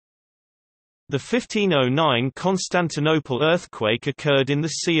The 1509 Constantinople earthquake occurred in the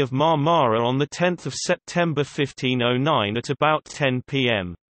Sea of Marmara on 10 September 1509 at about 10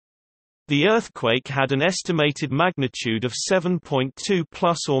 p.m. The earthquake had an estimated magnitude of 7.2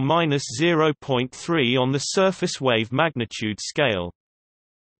 plus or minus 0.3 on the surface wave magnitude scale.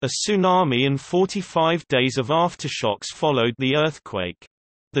 A tsunami and 45 days of aftershocks followed the earthquake.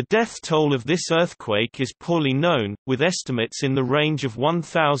 The death toll of this earthquake is poorly known, with estimates in the range of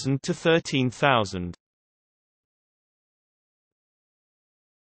 1,000 to 13,000.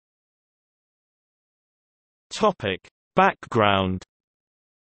 Topic: Background.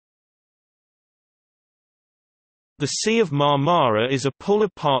 The Sea of Marmara is a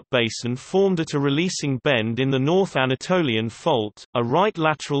pull-apart basin formed at a releasing bend in the North Anatolian Fault, a right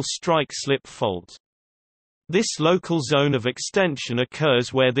lateral strike-slip fault. This local zone of extension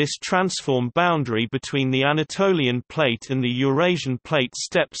occurs where this transform boundary between the Anatolian Plate and the Eurasian Plate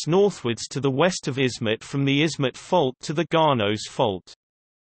steps northwards to the west of Izmit from the Izmit Fault to the Garnos Fault.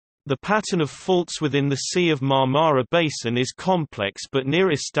 The pattern of faults within the Sea of Marmara Basin is complex, but near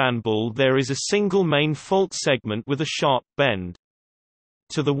Istanbul there is a single main fault segment with a sharp bend.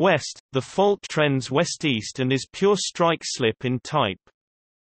 To the west, the fault trends west-east and is pure strike-slip in type.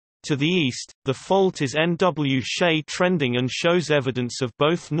 To the east, the fault is NW trending and shows evidence of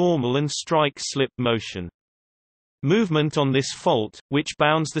both normal and strike-slip motion. Movement on this fault, which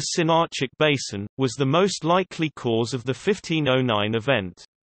bounds the Sinarchic Basin, was the most likely cause of the 1509 event.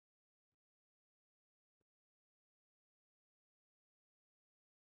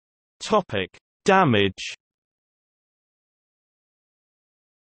 Topic: Damage.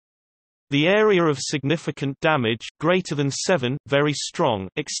 The area of significant damage, greater than 7, very strong,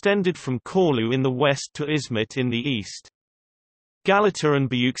 extended from Korlu in the west to Izmit in the east. Galata and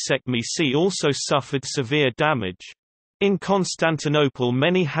Büyükçekmece also suffered severe damage. In Constantinople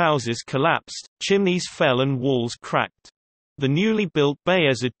many houses collapsed, chimneys fell and walls cracked. The newly built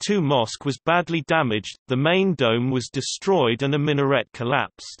Beyazıt II mosque was badly damaged, the main dome was destroyed and a minaret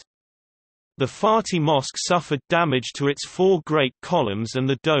collapsed. The Fatih Mosque suffered damage to its 4 great columns and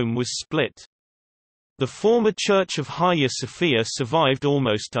the dome was split. The former church of Hagia Sophia survived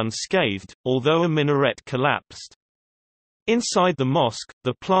almost unscathed, although a minaret collapsed. Inside the mosque,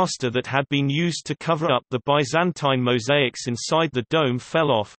 the plaster that had been used to cover up the Byzantine mosaics inside the dome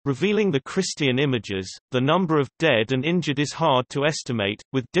fell off, revealing the Christian images. The number of dead and injured is hard to estimate,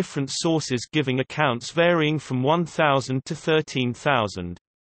 with different sources giving accounts varying from 1,000 to 13,000.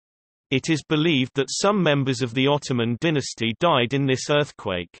 It is believed that some members of the Ottoman dynasty died in this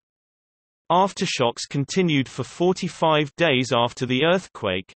earthquake. Aftershocks continued for 45 days after the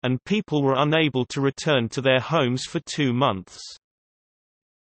earthquake, and people were unable to return to their homes for 2 months.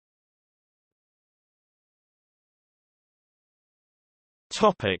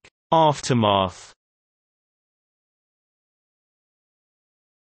 Aftermath.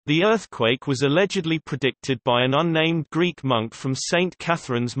 The earthquake was allegedly predicted by an unnamed Greek monk from St.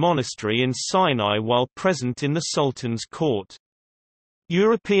 Catherine's Monastery in Sinai while present in the Sultan's court.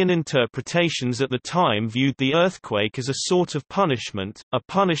 European interpretations at the time viewed the earthquake as a sort of punishment, a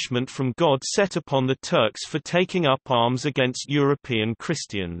punishment from God set upon the Turks for taking up arms against European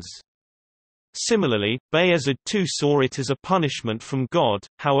Christians. Similarly, Beyazıt II saw it as a punishment from God,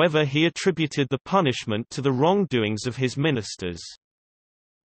 however he attributed the punishment to the wrongdoings of his ministers.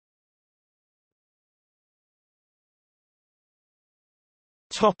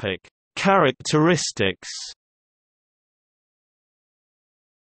 Characteristics.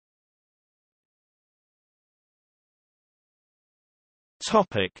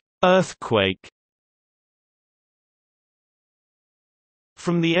 Earthquake.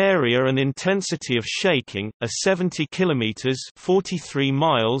 From the area and intensity of shaking, a 70 km (43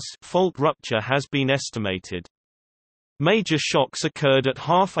 miles) fault rupture has been estimated. Major shocks occurred at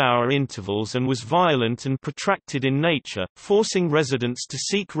half-hour intervals and was violent and protracted in nature, forcing residents to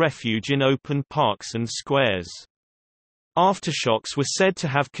seek refuge in open parks and squares. Aftershocks were said to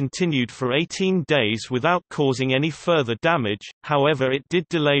have continued for 18 days without causing any further damage, however it did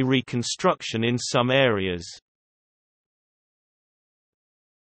delay reconstruction in some areas.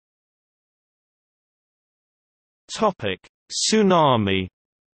 Tsunami.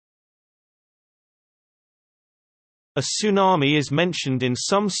 A tsunami is mentioned in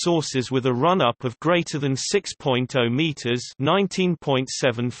some sources with a run-up of greater than 6.0 meters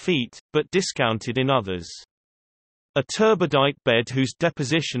 (19.7 feet), but discounted in others. A turbidite bed whose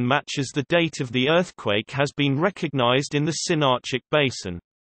deposition matches the date of the earthquake has been recognized in the Sinarchic Basin.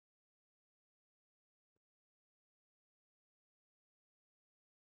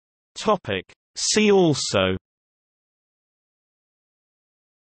 See also: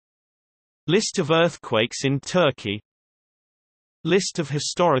 List of earthquakes in Turkey. List of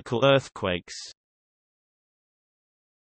historical earthquakes.